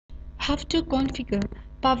How to configure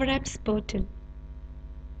PowerApps Portal.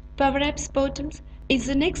 PowerApps Portals is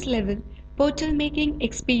the next level portal making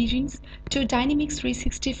experience to Dynamics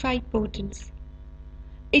 365 portals.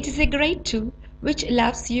 It is a great tool which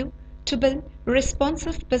allows you to build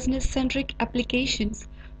responsive business-centric applications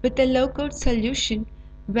with a low-code solution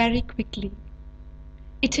very quickly.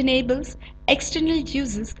 It enables external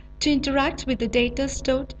users to interact with the data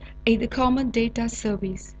stored in the common data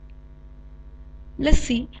service. Let's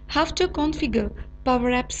see how to configure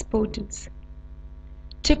PowerApps portals.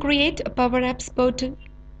 To create a PowerApps portal,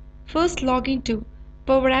 first log into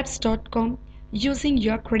powerapps.com using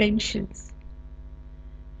your credentials.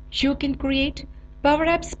 You can create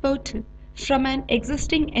PowerApps portal from an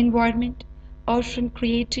existing environment or from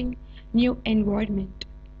creating new environment.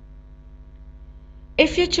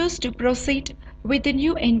 If you choose to proceed with the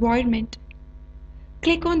new environment,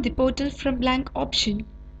 click on the Portal from Blank option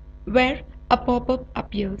where a pop-up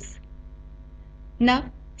appears.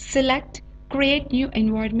 Now select Create New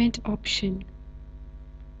Environment option.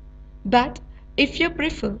 But if you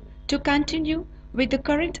prefer to continue with the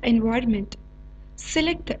current environment,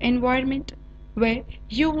 select the environment where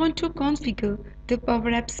you want to configure the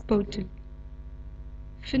PowerApps portal.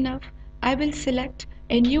 For now, I will select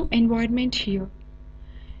a new environment here.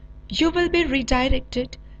 You will be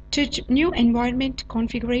redirected to New Environment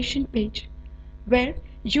Configuration page where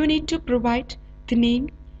you need to provide the name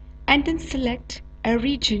and then select a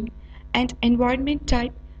region and environment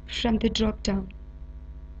type from the drop-down.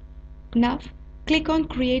 Now click on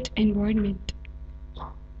Create Environment.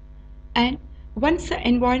 And once the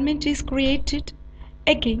environment is created,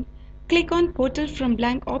 again click on Portal from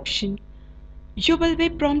Blank option. You will be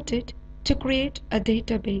prompted to create a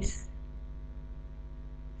database.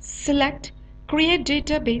 Select Create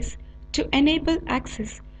Database to enable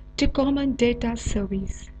access to common data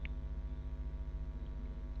service.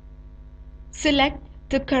 Select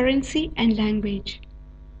the currency and language.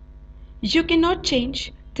 You cannot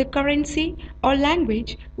change the currency or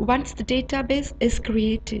language once the database is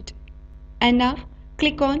created. And now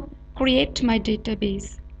click on Create My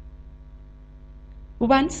Database.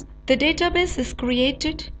 Once the database is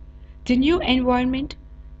created, the new environment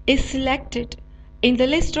is selected in the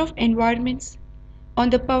list of environments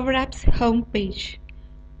on the PowerApps home page.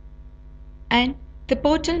 And the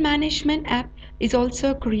Portal Management app is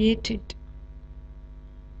also created.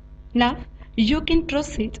 Now you can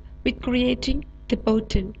proceed with creating the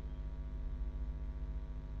portal.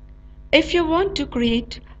 If you want to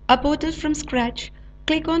create a portal from scratch,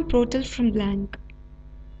 click on Portal from Blank.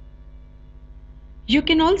 You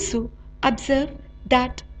can also observe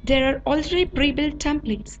that there are already pre-built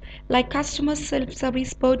templates like Customer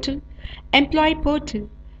Self-Service Portal, Employee Portal,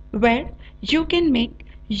 where you can make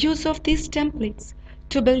use of these templates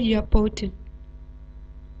to build your portal.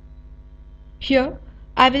 Here,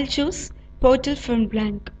 I will choose Portal from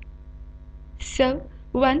Blank. So,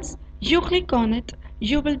 once you click on it,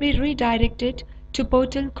 you will be redirected to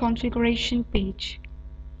Portal Configuration page.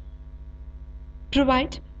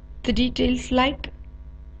 Provide the details like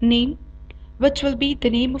name, which will be the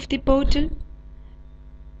name of the portal,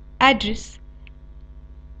 address.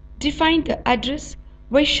 Define the address,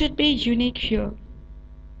 which should be unique here,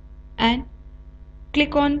 and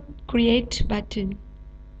click on Create button.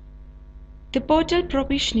 The portal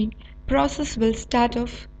provisioning process will start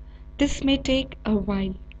off. This may take a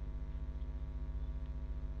while.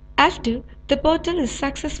 After the portal is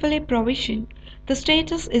successfully provisioned, the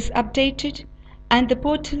status is updated and the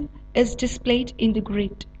portal is displayed in the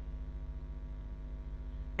grid.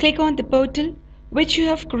 Click on the portal which you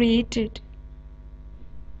have created.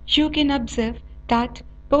 You can observe that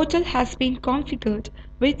portal has been configured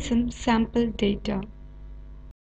with some sample data.